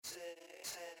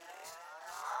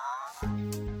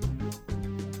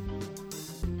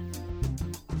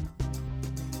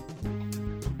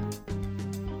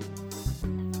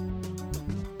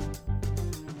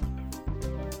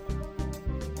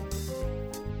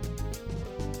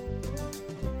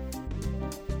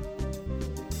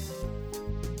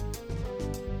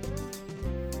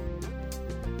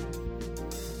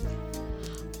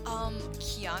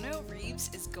Keanu Reeves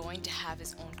is going to have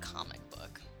his own comic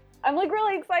book. I'm like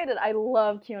really excited. I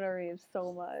love Keanu Reeves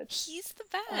so much. He's the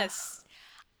best.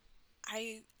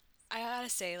 I I gotta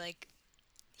say, like,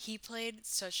 he played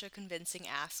such a convincing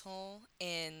asshole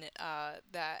in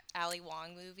that Ali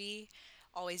Wong movie,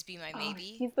 Always Be My Oh,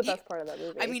 Maybe. he's the best part of that I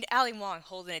movie. mean, Ali Wong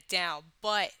holding it down,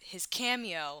 but his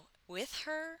cameo with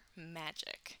her,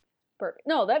 magic.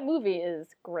 No, that movie is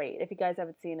great. If you guys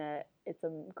haven't seen it, it's a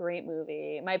great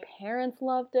movie. My parents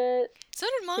loved it. So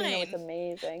did They know it's mine.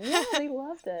 amazing. Yeah, they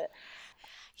loved it.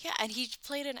 Yeah, and he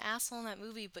played an asshole in that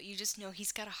movie, but you just know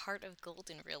he's got a heart of gold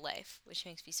in real life, which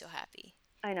makes me so happy.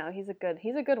 I know he's a good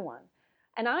one.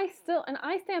 And I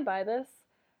stand by this.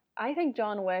 I think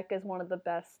John Wick is one of the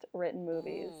best written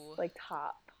movies, Ooh. like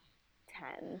top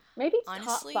 10, maybe top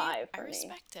Honestly, 5 I for me.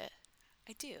 respect it.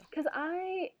 I do. Because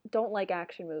I don't like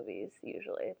action movies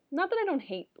usually. Not that I don't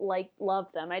love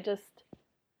them.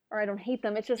 Or I don't hate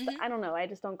them. It's just Hmm. I don't know. I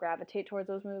just don't gravitate towards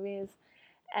those movies.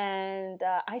 And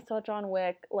I saw John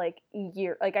Wick like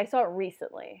I saw it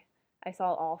recently. I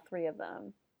saw all 3 of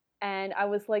them, and I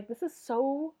was like, this is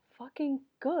so fucking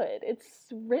good. It's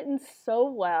written so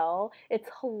well. It's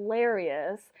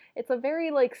hilarious. It's a very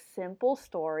like simple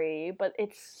story, but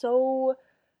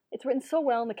it's written so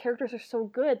well, and the characters are so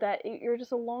good that you're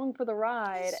just along for the He's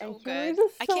ride. And so Keanu good. Reeves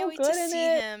is I can't so wait to good in see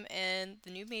it. him in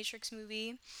the new Matrix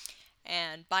movie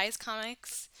and buy his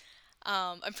comics.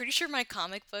 I'm pretty sure my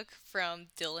comic book from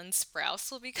Dylan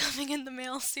Sprouse will be coming in the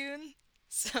mail soon.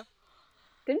 So,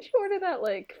 Didn't you order that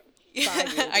like yeah,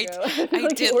 5 years I, ago? I feel I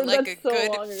like you did ordered like that a so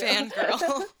good long ago.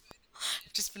 fangirl.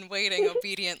 Just been waiting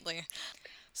obediently. Cool.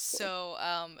 So,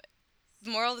 the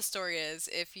moral of the story is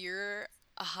if you're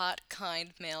a hot, kind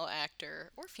male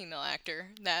actor or female actor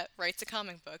that writes a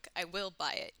comic book, I will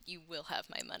buy it. You will have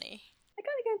my money. I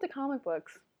gotta get into comic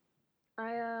books.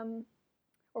 I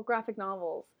or graphic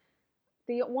novels.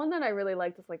 The one that I really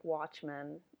liked is like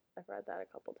Watchmen. I've read that a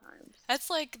couple times. That's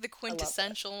like the I loved it.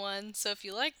 quintessential one. So if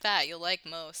you like that, you'll like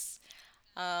most.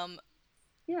 Um,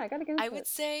 Yeah, I gotta get I into would it.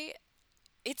 say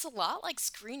it's a lot like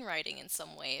screenwriting in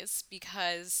some ways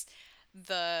because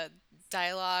the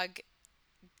dialogue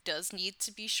does need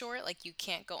to be short. Like you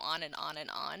can't go on and on and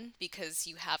on because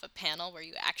you have a panel where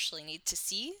you actually need to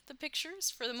see the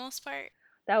pictures for the most part.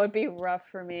 That would be rough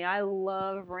for me. I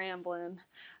love rambling.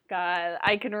 God,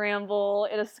 I can ramble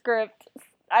in a script.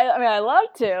 I mean, I love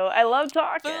to. I love But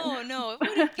talking. oh no, it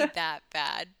wouldn't be that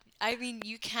bad. I mean,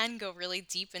 you can go really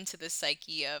deep into the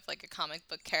psyche of like a comic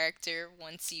book character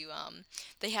once you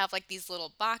they have like these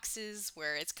little boxes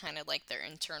where it's kind of like their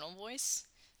internal voice.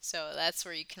 So that's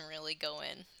where you can really go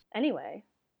in. Anyway,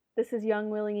 this is Young,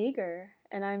 Willing, Eager,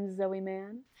 and I'm Zoe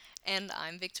Mann. And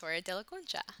I'm Victoria De La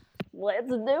Concha. Let's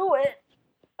do it.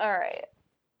 All right.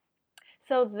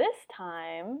 So this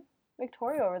time,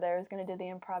 Victoria over there is going to do the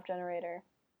improv generator.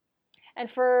 And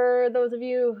for those of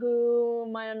you who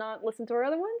might have not listened to our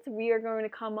other ones, we are going to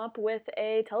come up with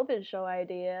a television show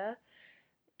idea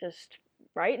just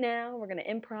right now. We're going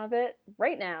to improv it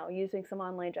right now using some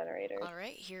online generators. All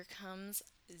right, here comes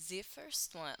the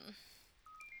first one.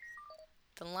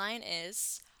 The line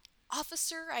is,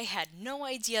 "Officer, I had no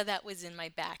idea that was in my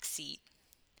back seat."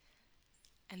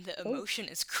 And the Oh, emotion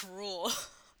is cruel.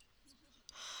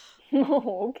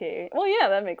 oh okay. Well, yeah,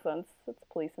 that makes sense. It's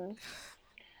a policeman.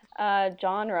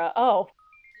 Genre. Oh,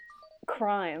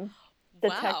 crime. Wow.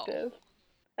 Detective.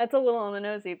 That's a little on the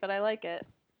nosy, but I like it.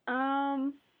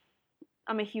 I'm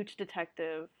a huge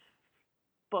detective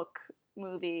book,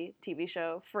 movie, TV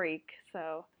show freak,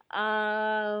 so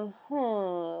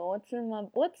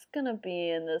what's gonna be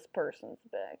in this person's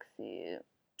backseat?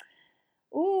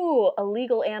 Ooh,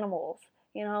 illegal animals.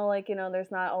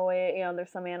 There's not always,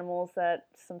 there's some animals that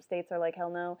some states are like, hell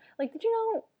no. Like, did you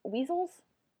know weasels?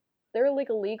 They're like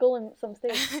illegal in some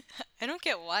states. I don't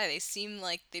get why. They seem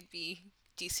like they'd be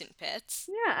decent pets.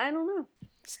 Yeah, I don't know.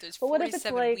 So there's But what if it's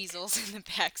 47 like weasels in the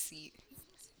back seat.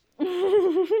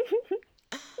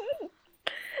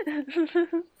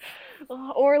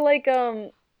 or like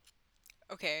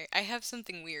Okay, I have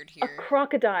something weird a here.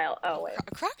 crocodile. Oh wait.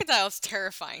 A crocodile's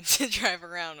terrifying to drive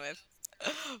around with.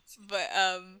 But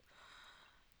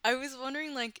I was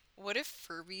wondering like what if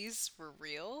Furbies were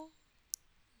real?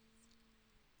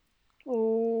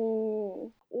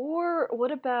 Ooh. Or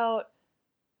what about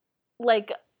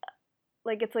like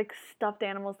it's like stuffed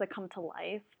animals that come to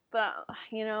life, but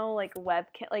like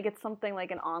webkin, like it's something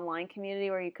like an online community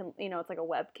where you can, it's like a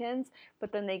webkins,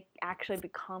 but then they actually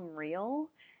become real.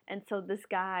 And so this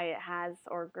guy has,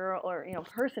 or girl, or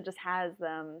person just has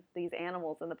these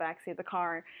animals in the backseat of the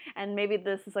car. And maybe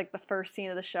this is like the first scene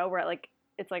of the show where like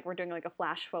it's like we're doing like a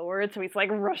flash forward, so he's like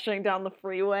rushing down the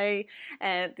freeway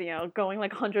and going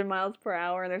like 100 miles per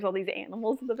hour, and there's all these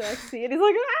animals in the backseat, and he's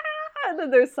like, ah! And then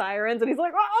there's sirens, and he's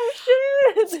like, oh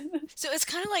shit. So it's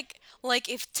kind of like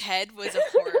if Ted was a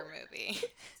horror movie.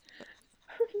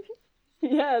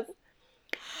 Yes,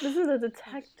 this is a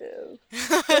detective,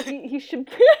 so he should.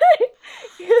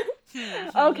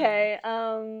 Okay,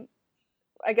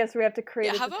 I guess we have to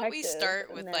create Yeah, a how about we detective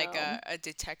start with like now. a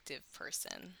detective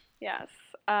person? Yes,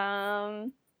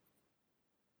 um,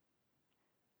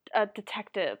 a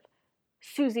detective,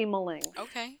 Suzie Mullings.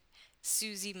 Okay.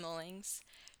 Suzie Mullings.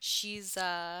 She's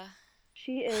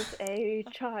She is a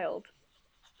child.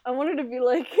 I want her to be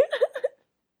like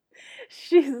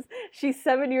she's she's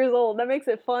 7 years old. That makes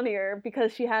it funnier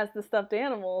because she has the stuffed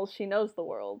animals. She knows the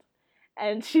world,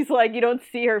 and she's like, you don't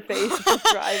see her face. She's just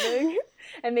driving,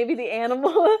 and maybe the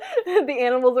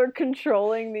animals are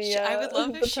controlling I would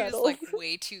love if the she was pedals. like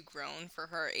way too grown for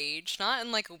her age. Not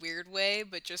in like a weird way,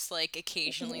 but just like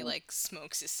occasionally like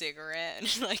smokes a cigarette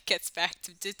and like gets back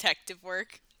to detective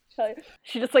work.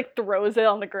 She just like throws it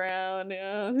on the ground.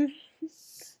 Yeah,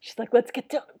 she's like, let's get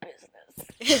down to business.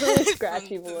 She has a really From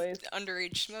scratchy the voice.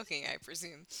 underage smoking, I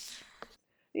presume.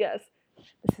 Yes,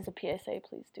 this is a PSA.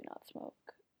 Please do not smoke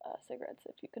cigarettes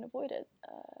if you can avoid it.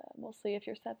 Mostly if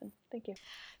you're 7. Thank you.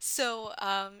 So,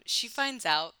 she finds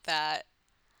out that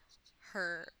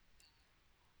her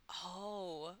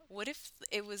oh, what if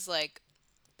it was like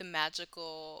the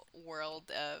magical world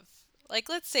of like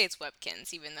let's say it's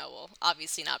Webkins, even though we'll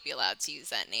obviously not be allowed to use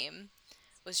that name,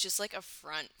 was just like a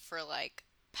front for like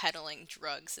peddling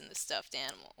drugs in the stuffed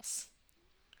animals.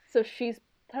 So she's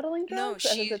peddling No, drugs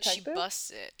as a she detective? busts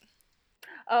it.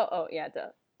 Oh, yeah, duh.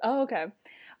 Oh, okay.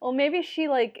 Well, maybe she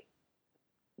like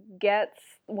gets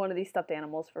one of these stuffed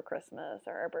animals for Christmas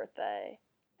or her birthday,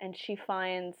 and she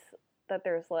finds that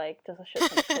there's like just a shit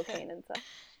ton of cocaine inside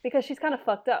because she's kind of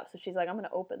fucked up. So she's like, I'm gonna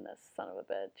open this son of a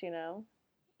bitch,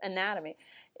 anatomy.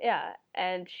 Yeah,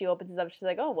 and she opens it up. She's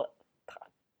like, oh, what?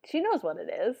 She knows what it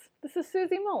is. This is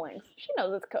Suzie Mullings. She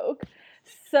knows it's coke.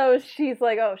 So she's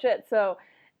like, oh shit. So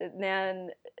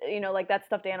then, like that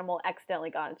stuffed animal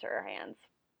accidentally got into her hands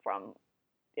from,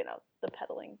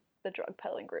 the drug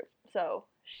peddling group. So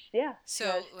yeah, So,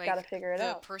 she's got to like, figure it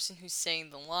the out. person who's saying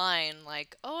the line,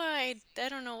 like, oh, I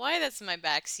don't know why that's in my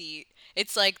back seat.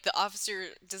 It's like the officer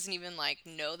doesn't even, like,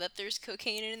 know that there's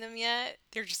cocaine in them yet.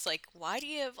 They're just like, why do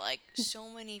you have, like, so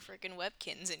many freaking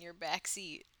Webkins in your back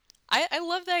seat? I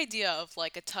love the idea of,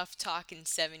 like, a tough talking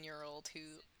 7-year-old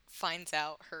who finds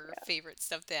out her Yeah. favorite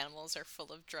stuffed animals are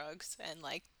full of drugs and,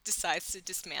 like, decides to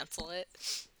dismantle it.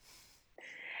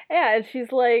 Yeah, and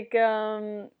she's like,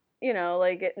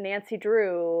 like Nancy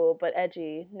Drew, but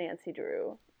edgy Nancy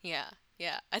Drew. Yeah,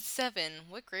 yeah. At 7,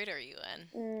 what grade are you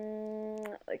in?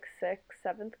 Like sixth,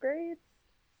 seventh grade.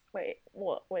 Wait,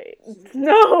 what? Wait,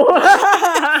 no,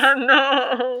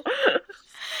 no.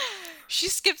 She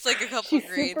skips like a couple She's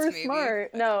grades, super maybe.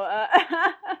 smart. No,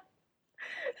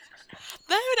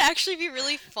 That would actually be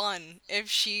really fun if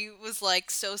she was like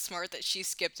so smart that she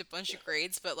skipped a bunch of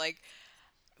grades, but like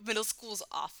middle school's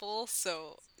awful,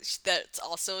 so that's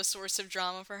also a source of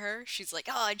drama for her. She's like,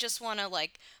 "Oh, I just want to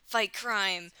like fight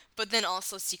crime," but then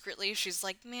also secretly she's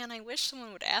like, "Man, I wish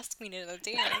someone would ask me to the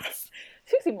dance."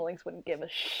 Susie Mullings wouldn't give a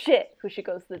shit who she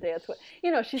goes to the dance with.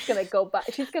 She's gonna go by.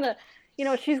 She's gonna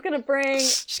bring.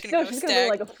 She's gonna No, go she's gonna bring stag.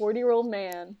 like a 40-year-old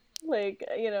man. Like,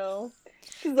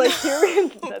 she's like, here.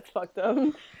 No. That's fucked up.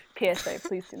 PSA: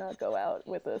 please do not go out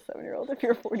with a 7-year-old if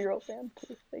you're a 40-year-old man.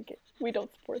 Please, thank you. We don't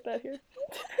support that here.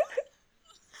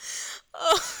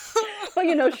 But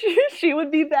she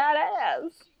would be badass.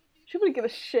 She wouldn't give a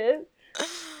shit.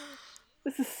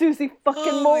 This is Susie fucking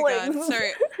Oh my god, Mullings.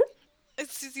 sorry.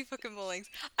 It's Suzie fucking Mullings.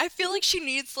 I feel like she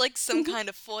needs like some kind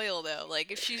of foil though. Like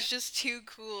if she's just too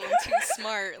cool and too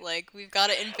smart, like we've got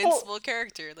an Well, invincible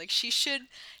character. Like she should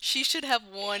have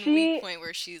one weak she point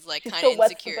where she's like she kind of still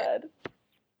wets the insecure. bed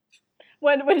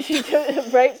when she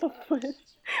right before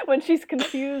when she's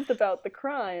confused about the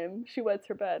crime. She wets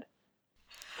her bed,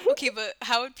 Okay, but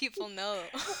how would people know?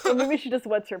 or maybe she just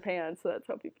wets her pants. So that's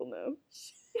how people know.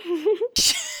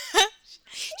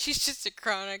 She's just a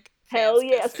chronic Hell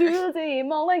pants yeah, pisser. Susie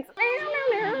Mullings.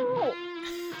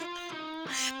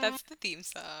 That's the theme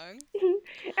song.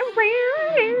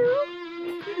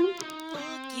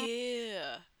 Fuck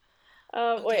yeah.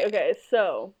 Wait, Okay. okay,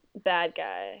 so Bad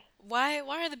guy. Why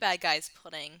are the bad guys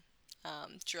putting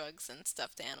drugs and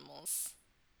stuffed animals?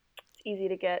 It's easy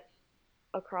to get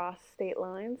across state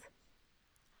lines.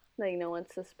 Like no one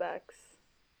suspects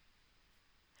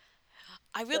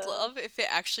I would the. love if it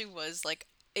actually was like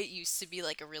it used to be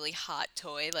like a really hot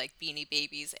toy like Beanie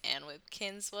Babies and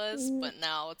Whipkins was, Mm, but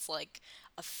now it's like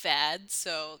a fad,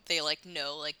 so they like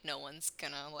know like no one's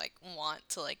gonna like want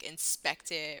to like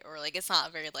inspect it or like it's not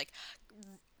a very like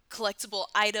collectible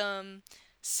item.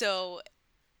 So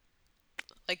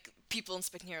like people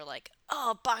inspecting here are like,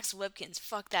 oh, a box of Whipkins,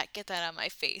 fuck that, get that out of my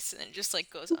face, and it just like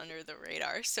goes under the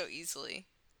radar so easily.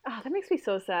 that makes me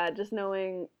so sad just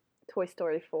knowing Toy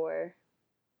Story 4,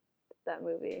 that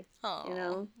movie, you Oh,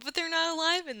 know? but they're not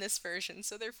alive in this version,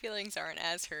 so their feelings aren't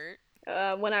as hurt.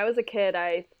 When I was a kid,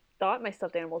 I thought my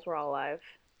stuffed animals were all alive.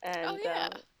 Oh And yeah.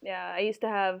 yeah, I used to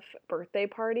have birthday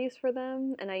parties for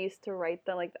them, and I used to write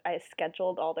them like I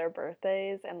scheduled all their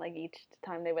birthdays, and like each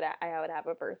time I would have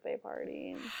a birthday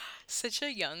party. And Such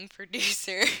a young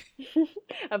producer.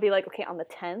 I'd be like, okay, on the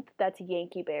 10th, that's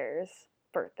Yankee Bear's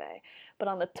birthday, but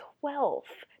on the 12th,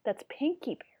 that's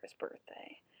Pinky Bear's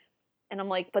birthday. And I'm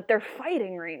like, but they're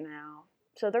fighting right now,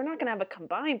 so they're not gonna have a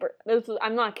combined.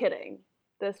 I'm not kidding.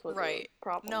 This was a Right.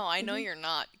 problem. No, I know you're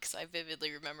not because I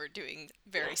vividly remember doing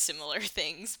very similar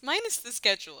things, minus the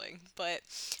scheduling, but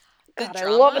the God, I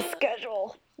love a drama,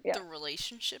 schedule. Yeah. the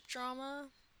relationship drama.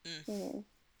 Mm. Mm.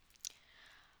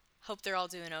 Hope they're all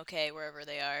doing okay wherever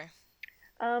they are.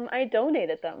 I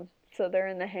donated them, so they're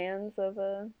in the hands of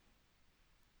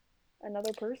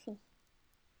another person.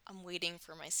 I'm waiting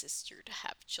for my sister to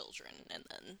have children and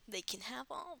then they can have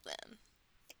all of them.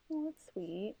 Oh, that's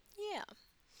sweet. Yeah.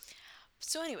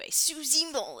 So anyway, Susie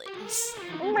Mullings.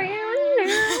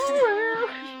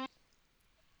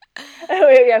 Oh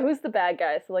yeah, who's the bad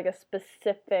guy? So like a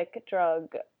specific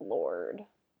drug lord.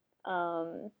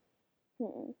 Um,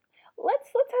 hmm. Let's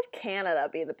have Canada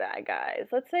be the bad guys.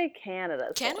 Let's say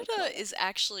Canada's going Canada smuggling. is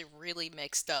actually really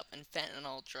mixed up in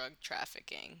fentanyl drug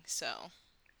trafficking, so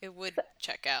it would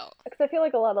check out. Because I feel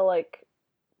like a lot of like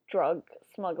drug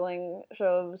smuggling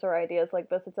shows or ideas like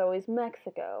this, it's always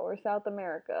Mexico or South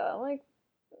America. I'm like,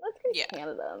 let's Yeah. get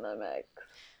Canada in the mix.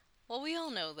 Well, we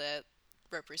all know that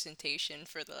representation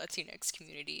for the Latinx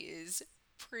community is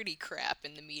pretty crap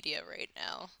in the media right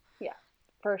now. Yeah,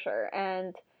 for sure.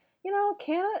 And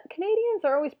Canadians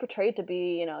are always portrayed to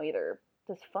be, either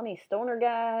just funny stoner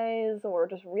guys or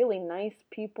just really nice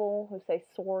people who say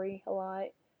sorry a lot.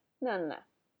 No, no, no.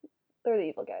 They're the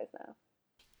evil guys now.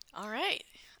 All right.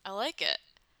 I like it.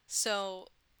 So,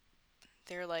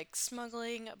 they're like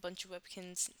smuggling a bunch of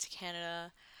Whipkins into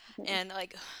Canada Mhm. and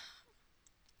like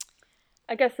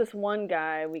I guess this one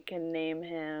guy, we can name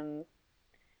him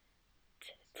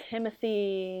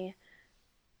Timothy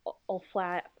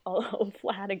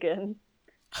O'Flanagan,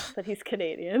 but he's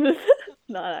Canadian,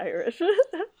 not Irish.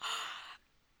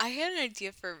 I had an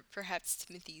idea for perhaps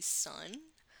Timothy's son.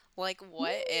 Like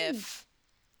Mm.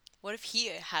 what if he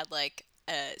had like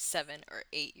a 7 or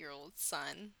 8 year old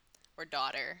son or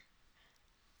daughter,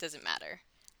 doesn't matter.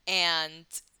 And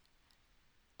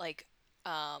like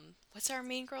what's our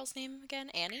main girl's name again?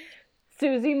 Annie?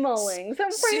 Suzie S- Mullings.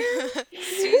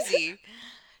 Susie.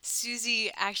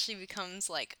 Susie actually becomes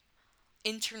like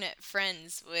internet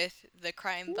friends with the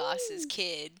crime boss's Mm.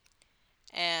 kid.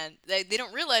 And they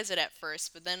don't realize it at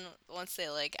first, but then once they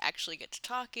like actually get to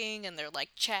talking and they're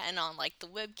like chatting on like the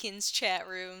Webkins chat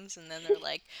rooms and then they're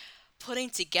like putting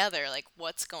together like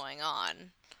what's going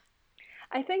on.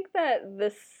 I think that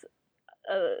this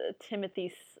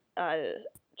Timothy's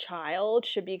child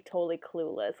should be totally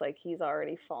clueless. Like he's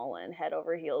already fallen head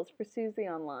over heels for Susie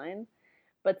online,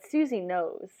 but Susie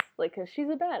knows, like, cause she's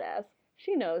a badass.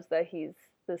 She knows that he's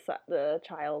the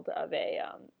child of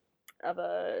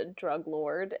a drug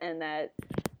lord, and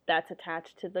that's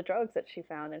attached to the drugs that she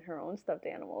found in her own stuffed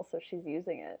animal. So she's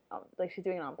using it, like she's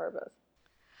doing it on purpose.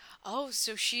 Oh,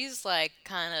 so she's like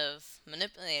kind of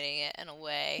manipulating it in a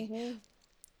way, Hmm.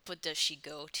 but does she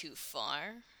go too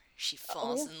far? She Oh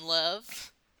falls yeah, in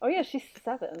love. oh yeah, she's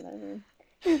 7. I mean.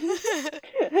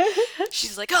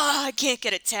 She's like, "Oh, I can't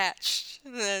get attached."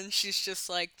 And then she's just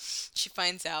like, she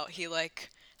finds out he like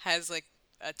has like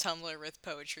a Tumblr with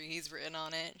poetry he's written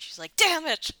on it. And she's like, "Damn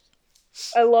it!"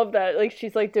 I love that. Like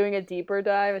she's like doing a deeper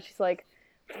dive, and she's like,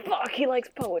 "Fuck, he likes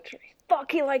poetry.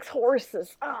 Fuck, he likes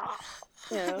horses." Ah,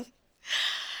 you know.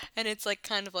 And it's like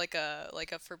kind of like a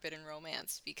forbidden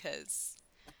romance because,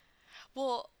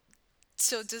 well,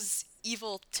 so does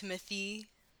evil Timothy,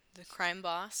 the crime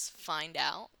boss, find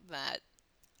out that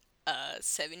a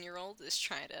 7 year old is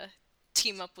trying to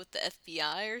team up with the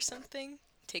FBI or something,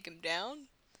 take him down?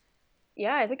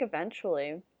 Yeah, I think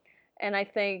eventually. And I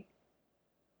think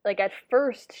like at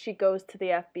first she goes to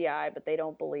the FBI, but they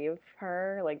don't believe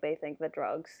her. Like they think the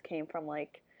drugs came from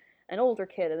like an older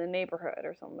kid in the neighborhood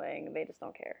or something. They just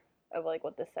don't care of like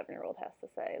what this 7-year-old has to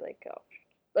say. Like oh,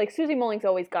 like Susie Mullings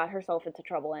always got herself into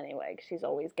trouble anyway. She's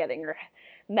always getting her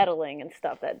meddling and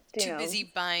stuff that Too busy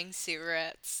buying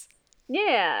cigarettes.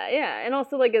 yeah, yeah, and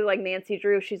also like Nancy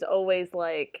Drew, she's always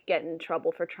like getting in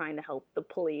trouble for trying to help the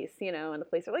police, and the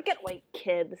police are like, "Get away,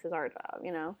 kid! This is our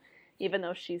job." Even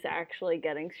though she's actually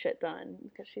getting shit done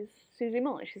because she's Susie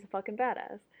Mullins, she's a fucking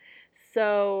badass.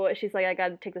 So she's like, "I got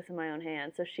to take this in my own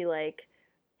hands." So she like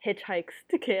hitchhikes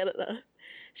to Canada.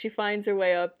 She finds her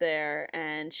way up there,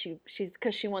 and she's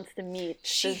because she wants to meet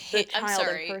the I'm child in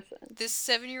sorry. person. This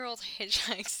 7-year-old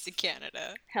hitchhikes to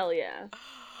Canada. Hell yeah.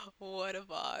 What a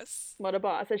boss. What a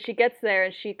boss. And she gets there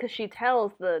and because she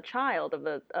tells the child of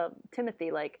the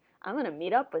Timothy, like, I'm going to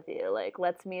meet up with you. Like,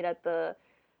 let's meet at the,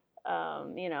 at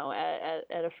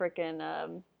a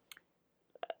freaking,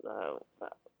 uh,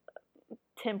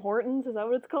 Tim Hortons. Is that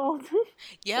what it's called?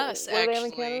 Yes, What do they have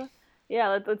in actually. Canada?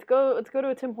 Yeah, let's go to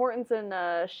a Tim Hortons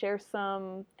and share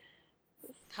some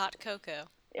Hot cocoa.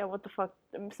 yeah, what the fuck,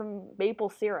 some maple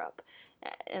syrup,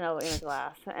 in a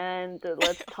glass, and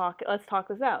let's talk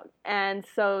this out. And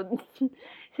so,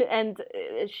 and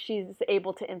she's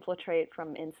able to infiltrate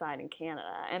from inside in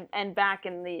Canada, and back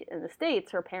in the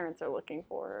states, her parents are looking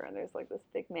for her, and there's like this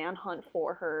big manhunt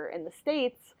for her in the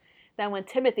states. Then when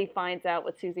Timothy finds out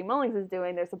what Susie Mullings is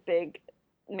doing, there's a big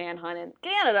manhunt in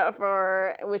Canada for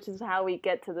her, which is how we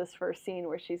get to this first scene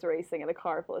where she's racing in a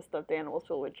car full of stuffed animals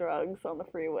filled with drugs on the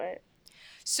freeway.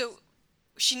 So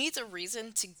she needs a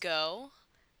reason to go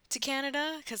to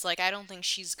Canada because, like, I don't think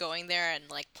she's going there and,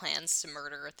 like, plans to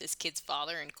murder this kid's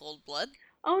father in cold blood.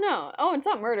 Oh no. Oh, it's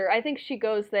not murder. I think she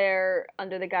goes there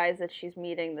under the guise that she's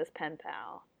meeting this pen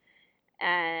pal,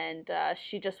 and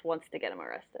she just wants to get him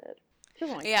arrested. She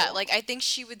doesn't want to Yeah, kill like, him. I think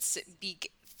she would be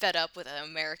fed up with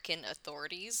American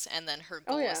authorities, and then her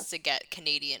Oh goal yeah, is to get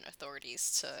Canadian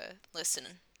authorities to listen.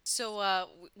 So,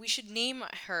 we should name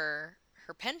her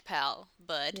pen pal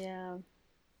Bud. yeah.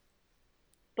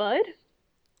 Bud,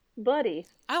 Buddy,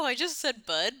 Oh, I just said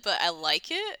Bud, but I like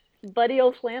it. Buddy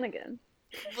O'Flanagan,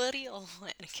 Buddy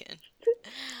O'Flanagan.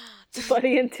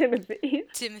 Buddy and Timothy.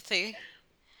 Timothy.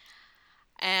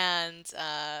 And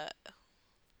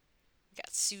we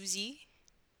got Susie.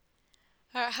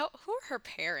 Who are her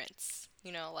parents?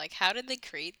 Like how did they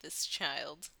create this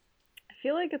child? I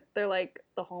feel like they're like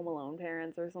the Home Alone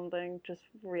parents or something. Just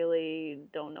really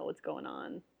don't know what's going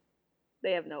on.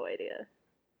 They have no idea.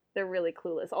 They're really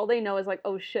clueless. All they know is like,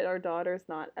 oh shit, our daughter's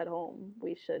not at home.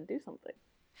 We should do something.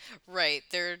 Right,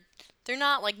 they're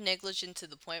not like negligent to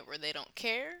the point where they don't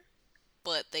care,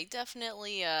 but they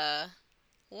definitely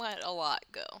let a lot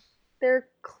go. They're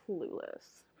clueless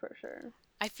for sure.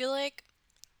 I feel like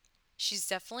she's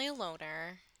definitely a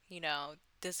loner,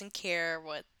 doesn't care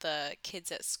what the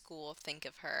kids at school think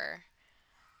of her.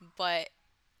 But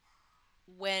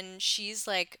when she's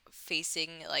like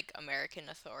facing like American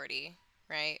authority,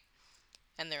 right?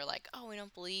 And they're like, "Oh, we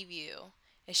don't believe you."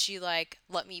 Is she like,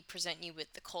 "Let me present you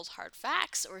with the cold hard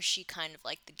facts," or is she kind of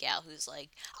like the gal who's like,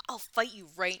 "I'll fight you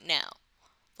right now."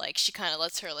 Like she kind of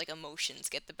lets her like emotions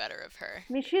get the better of her.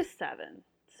 I mean, she's 7,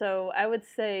 so I would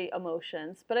say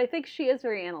emotions, but I think she is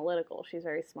very analytical. She's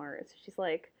very smart. She's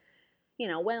like,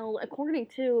 well, according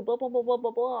to blah blah blah blah blah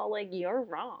blah, like you're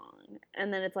wrong,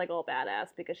 and then it's like all badass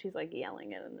because she's like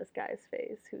yelling it in this guy's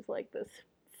face, who's like this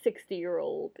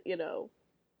 60-year-old,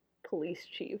 police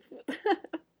chief,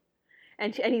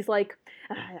 and he's like,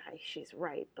 she's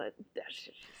right, but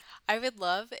I would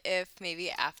love if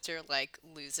maybe after like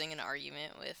losing an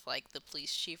argument with like the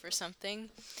police chief or something,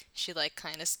 she like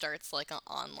kind of starts like an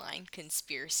online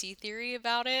conspiracy theory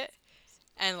about it.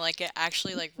 And like it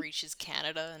actually like reaches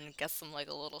Canada and gets them like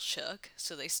a little shook,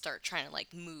 so they start trying to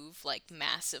like move like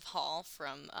massive haul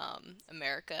from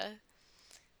America,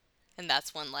 and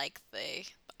that's when like the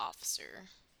officer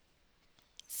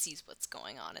sees what's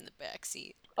going on in the back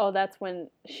seat. oh, that's when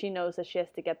she knows that she has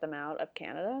to get them out of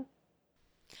Canada.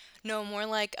 No, more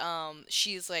like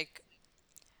she's like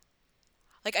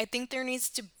I think there needs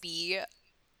to be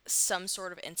some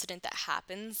sort of incident that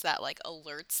happens that like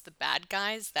alerts the bad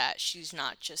guys that she's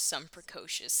not just some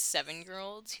precocious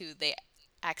 7-year-old who they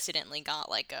accidentally got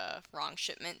like a wrong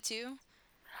shipment to.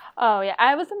 Oh yeah,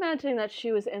 I was imagining that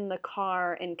she was in the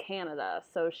car in Canada,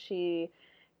 so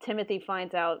Timothy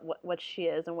finds out what she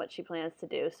is and what she plans to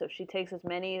do. So she takes as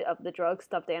many of the drug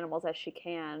stuffed animals as she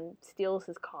can, steals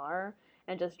his car,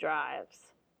 and just drives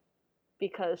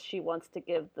because she wants to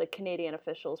give the Canadian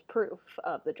officials proof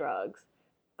of the drugs.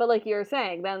 But like you were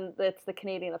saying, then it's the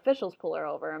Canadian officials pull her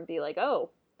over and be like, "Oh,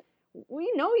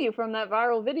 we know you from that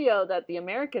viral video that the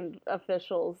American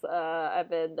officials have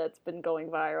been that's been going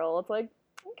viral." It's like,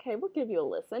 okay, we'll give you a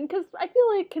listen because I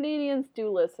feel like Canadians do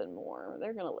listen more.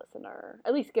 They're gonna listen to her,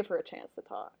 at least give her a chance to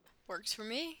talk. Works for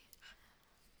me.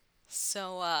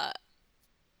 So,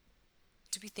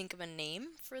 do we think of a name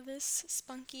for this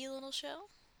spunky little show?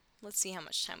 Let's see how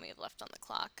much time we have left on the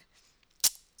clock.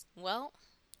 Well,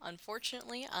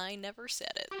 unfortunately, I never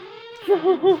said it.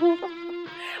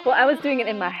 Well, I was doing it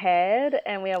in my head,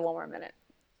 and we have one more minute.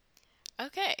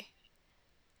 Okay,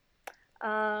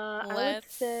 I would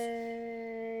let's.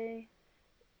 say,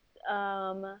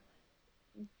 um,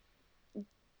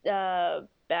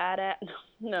 badass.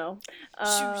 No, uh,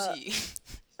 Suzie.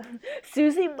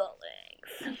 Susie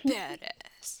Mullings.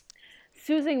 Badass.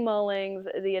 Susie Mullings,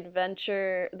 the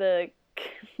adventure, the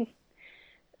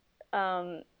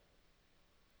um,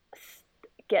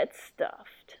 get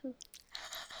stuffed.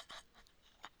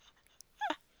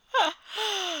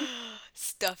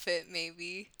 Stuff it,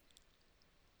 maybe.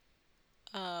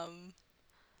 Um,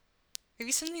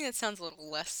 Maybe something that sounds a little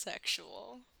less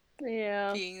sexual,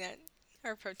 Yeah, being that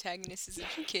our protagonist is a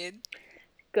kid.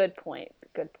 good point.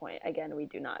 Good point. Again, we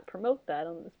do not promote that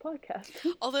on this podcast.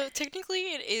 Although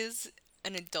technically it is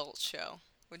an adult show,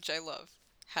 which I love.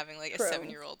 Having like a True.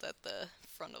 7-year-old at the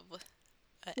front of a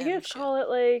We could M just show. call it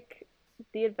like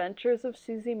the Adventures of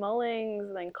Susie Mullings,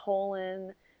 and then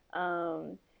colon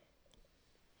um,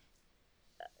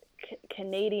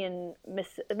 Canadian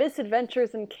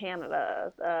misadventures in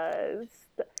Canada.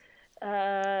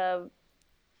 Uh,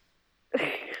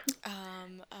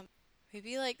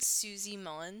 Maybe like Suzie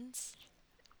Mullins,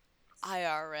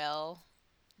 IRL,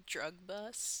 drug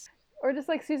bust. or just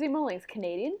like Susie Mullings,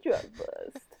 Canadian drug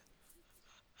bust.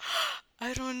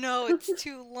 I don't know, it's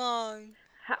too long.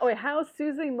 How how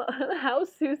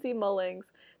Susie Mullings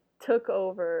took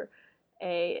over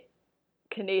a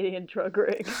Canadian drug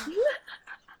ring.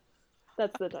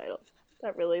 That's the title.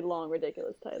 That really long,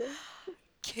 ridiculous title.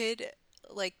 Kid,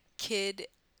 like kid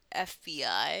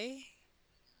FBI.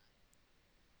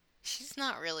 She's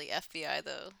not really FBI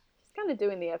though. She's kind of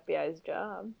doing the FBI's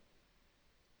job,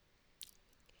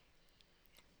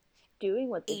 doing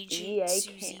what the Agent DEA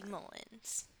Suzie can't.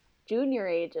 Mullins. Junior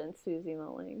agent Susie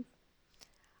Mullings.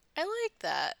 I like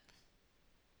that.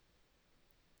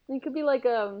 It could be like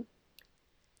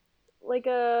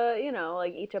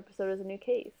each episode is a new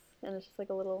case, and it's just like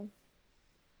a little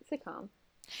sitcom.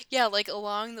 Yeah, like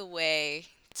along the way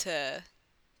to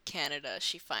Canada,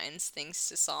 she finds things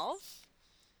to solve.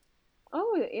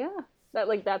 Oh yeah, that's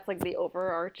like the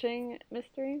overarching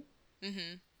mystery.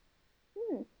 Mm-hmm.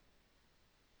 Hmm,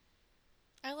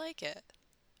 I like it.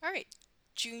 All right,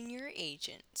 Junior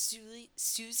Agent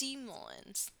Suzie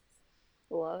Mullins.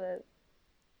 love it.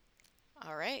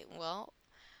 All right, well,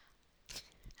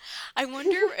 I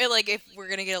wonder like if we're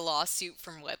gonna get a lawsuit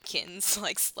from Webkins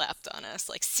like slapped on us,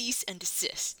 like cease and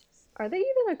desist. Are they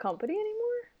even a company anymore?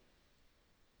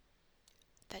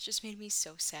 That just made me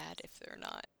so sad if they're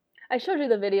not. I showed you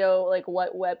the video, like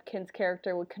what Webkin's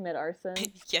character would commit arson,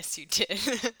 Yes, you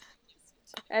did.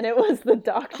 and it was the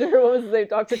doctor. What was his name?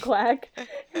 Dr. Quack.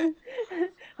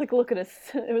 Like, look at his.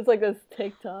 It was like this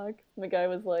TikTok. The guy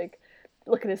was like,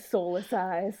 "Look at his soulless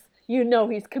eyes. You know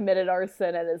he's committed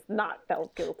arson and has not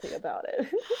felt guilty about it."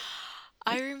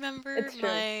 I remember It's true.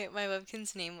 my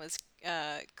Webkin's name was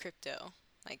Crypto,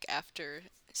 like after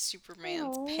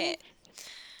Superman's Oh, pet.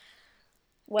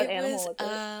 what It animal was was it?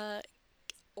 a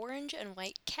orange and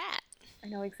white cat. I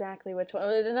know exactly which one.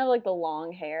 It didn't have like the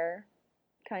long hair,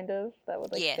 kind of, that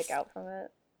would like stick Yes. out from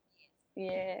it.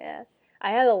 Yeah,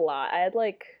 I had a lot. I had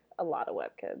like a lot of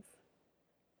Webkids.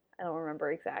 I don't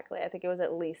remember exactly. I think it was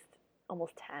at least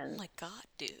almost Oh 10. my god,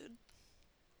 dude.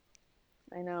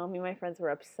 I know. Me and my friends were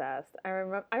obsessed. I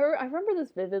remember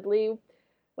this vividly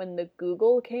when the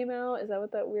Google came out. Is that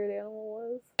what that weird animal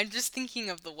was? I'm just thinking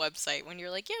of the website when you're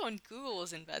like, yeah, when Google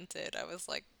was invented. I was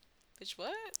like, bitch,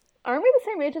 what? Aren't we the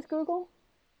same age as Google?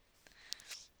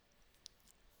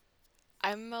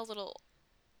 I'm a little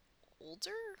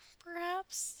older,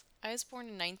 perhaps? I was born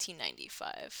in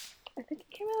 1995. I think it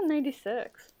came out in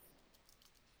 '96.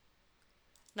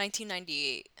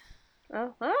 1998.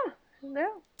 Oh,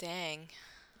 no. Dang.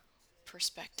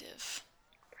 Perspective.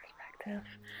 Perspective.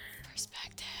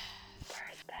 Perspective.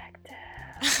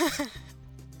 Perspective.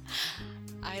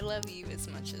 I love you as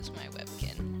much as my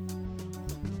webkin.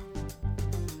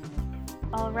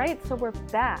 All right, so we're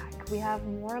back. We have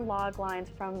more log lines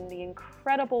from the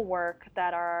incredible work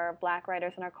that our Black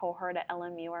writers in our cohort at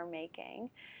LMU are making.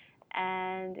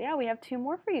 And yeah, we have two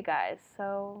more for you guys,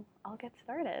 so I'll get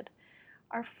started.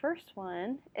 Our first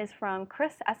one is from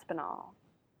Chris Espinal,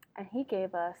 and he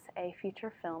gave us a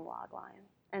feature film logline,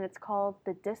 and it's called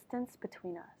The Distance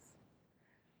Between Us.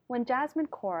 When Jasmine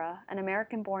Cora, an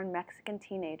American born Mexican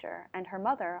teenager, and her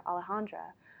mother,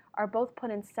 Alejandra, are both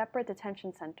put in separate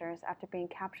detention centers after being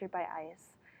captured by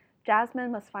ICE,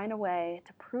 Jasmine must find a way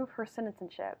to prove her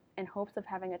citizenship in hopes of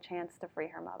having a chance to free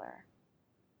her mother.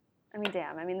 I mean,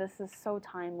 damn, I mean, this is so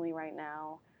timely right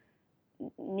now.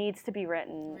 Needs to be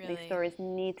written. These Really. stories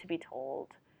need to be told.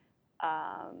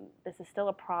 This is still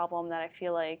a problem that I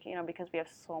feel like, because we have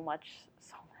so much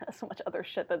other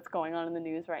shit that's going on in the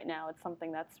news right now. It's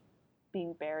something that's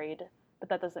being buried, but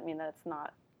that doesn't mean that it's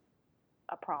not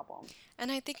a problem.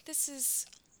 And I think this is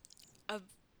a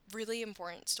really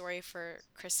important story for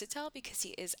Chris to tell because he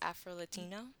is Afro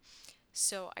Latino.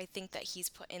 So I think that he's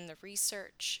put in the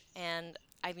research. And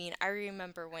I mean, I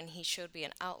remember when he showed me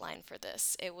an outline for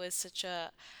this. It was such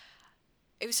a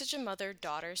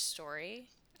mother-daughter story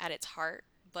at its heart,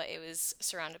 but it was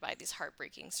surrounded by these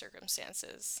heartbreaking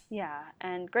circumstances. Yeah,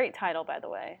 and great title, by the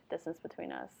way, Distance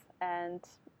Between Us. And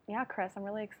yeah, Chris, I'm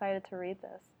really excited to read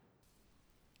this.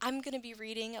 I'm going to be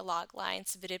reading a log line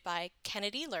submitted by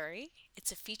Kennedy Lurie.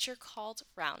 It's a feature called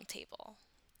Roundtable.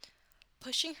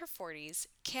 Pushing her 40s,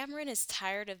 Cameron is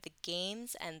tired of the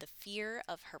games and the fear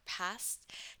of her past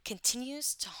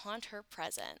continues to haunt her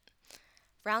present.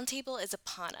 Roundtable is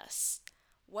upon us.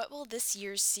 What will this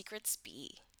year's secrets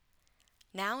be?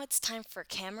 Now it's time for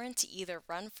Cameron to either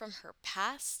run from her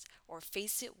past or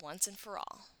face it once and for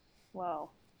all. Whoa.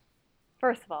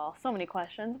 First of all, so many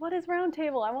questions. What is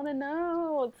Roundtable? I want to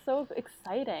know. It's so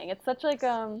exciting. It's such like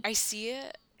I see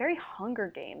it. very Hunger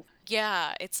Games.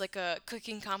 Yeah, it's like a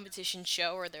cooking competition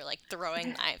show where they're like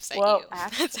throwing knives at you. Well,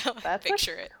 actually, That's how I that's a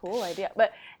picture it. cool idea.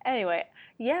 But anyway,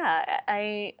 yeah,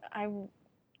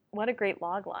 what a great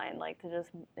log line. Like to just,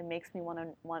 it makes me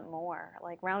want more.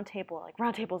 Like round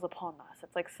tables upon us.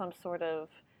 It's like some sort of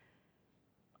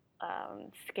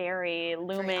scary, Very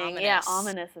looming, yeah, ominous.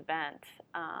 ominous event.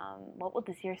 What will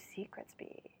this year's secrets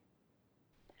be?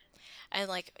 And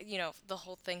like, the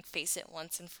whole thing, face it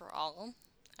once and for all.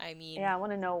 I mean, Yeah, I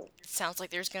want to know. it sounds like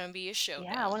there's going to be a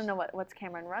Yeah, I want to showdown. know what's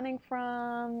Cameron running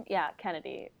from. Yeah,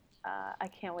 Kennedy. I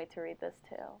can't wait to read this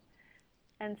too.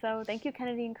 And so, thank you,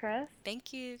 Kennedy and Chris.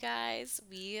 Thank you guys.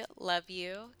 We love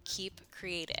you. Keep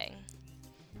creating.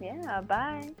 Yeah,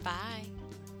 bye. Bye.